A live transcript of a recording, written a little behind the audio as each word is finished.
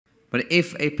But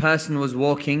if a person was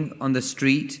walking on the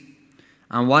street,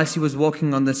 and whilst he was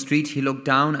walking on the street, he looked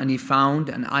down and he found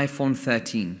an iPhone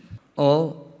 13,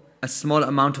 or a small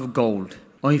amount of gold,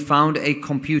 or he found a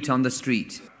computer on the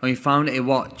street, or he found a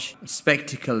watch,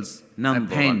 spectacles, a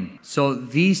pen. So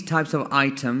these types of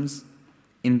items,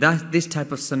 in this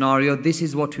type of scenario, this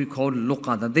is what we call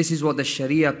luqada. This is what the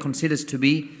Sharia considers to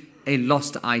be a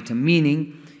lost item,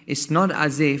 meaning it's not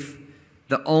as if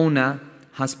the owner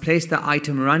has placed the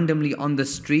item randomly on the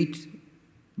street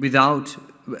without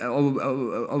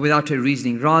a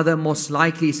reasoning. Rather, most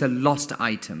likely it's a lost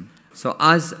item. So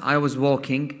as I was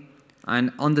walking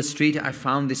and on the street, I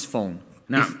found this phone.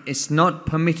 Now, it's not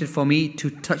permitted for me to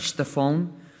touch the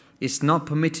phone. It's not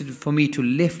permitted for me to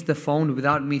lift the phone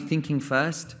without me thinking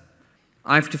first.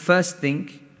 I have to first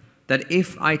think that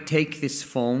if I take this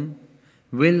phone,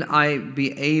 will I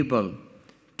be able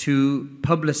to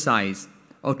publicize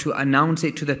or to announce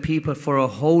it to the people for a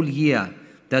whole year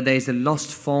that there is a lost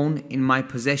phone in my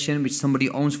possession which somebody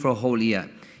owns for a whole year?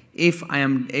 If I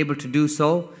am able to do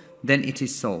so, then it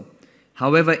is so.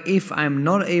 However, if I am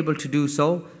not able to do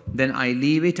so, then I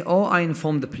leave it or I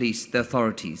inform the police, the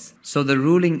authorities. So the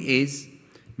ruling is,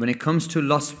 when it comes to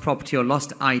lost property or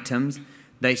lost items,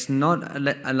 that it's not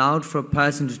allowed for a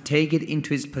person to take it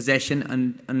into his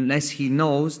possession unless he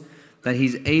knows that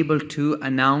he's able to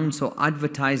announce or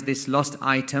advertise this lost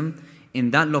item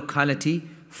in that locality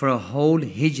for a whole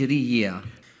Hijri year.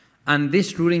 And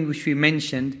this ruling which we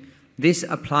mentioned, this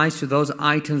applies to those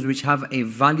items which have a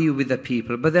value with the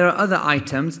people. But there are other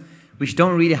items which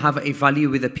don't really have a value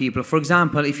with the people. For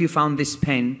example, if you found this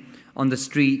pen on the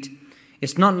street,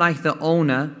 it's not like the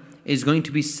owner is going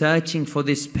to be searching for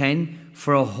this pen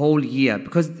for a whole year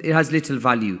because it has little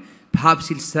value. Perhaps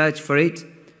he'll search for it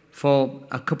for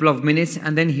a couple of minutes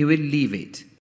and then he will leave it.